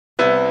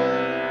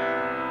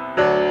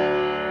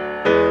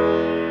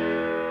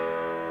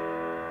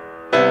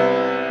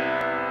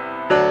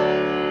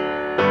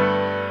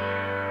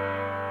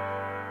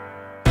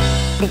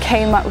we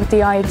came up with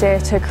the idea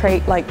to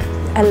create like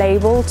a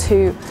label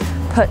to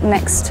put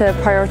next to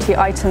priority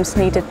items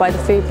needed by the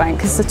food bank,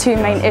 because the two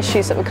main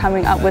issues that were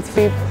coming up with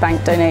food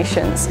bank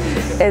donations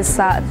is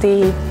that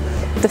the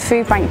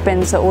food bank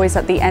bins are always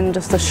at the end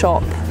of the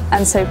shop,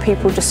 and so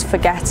people just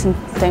forget and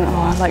think,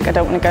 oh, like I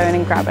don't want to go in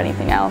and grab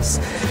anything else,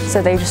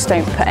 so they just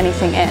don't put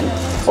anything in.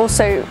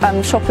 Also,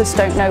 shoppers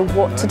don't know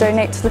what to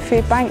donate to the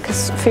food bank,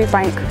 because food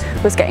bank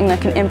was getting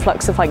like an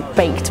influx of like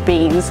baked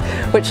beans,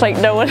 which like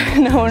no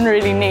one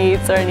really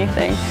needs or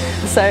anything.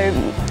 So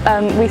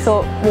we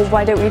thought, well,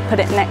 why don't we put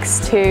it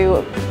next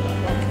to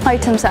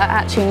items that are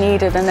actually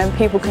needed, and then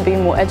people can be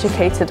more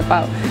educated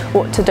about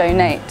what to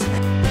donate.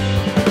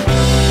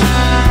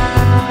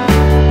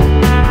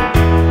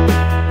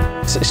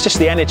 It's just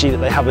the energy that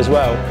they have as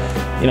well.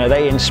 You know,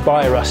 they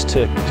inspire us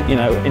to,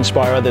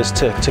 inspire others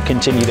to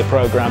continue the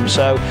programme.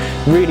 So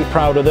really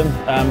proud of them.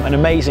 An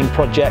amazing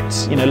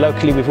project. You know,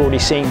 locally we've already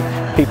seen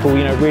people,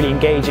 really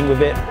engaging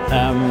with it.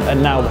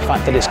 And now the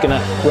fact that it's going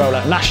to roll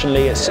out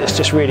nationally, it's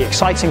just really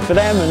exciting for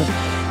them,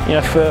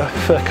 and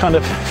for kind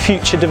of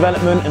future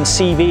development and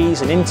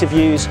CVs and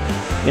interviews.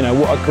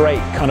 What a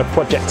great kind of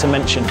project to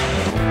mention.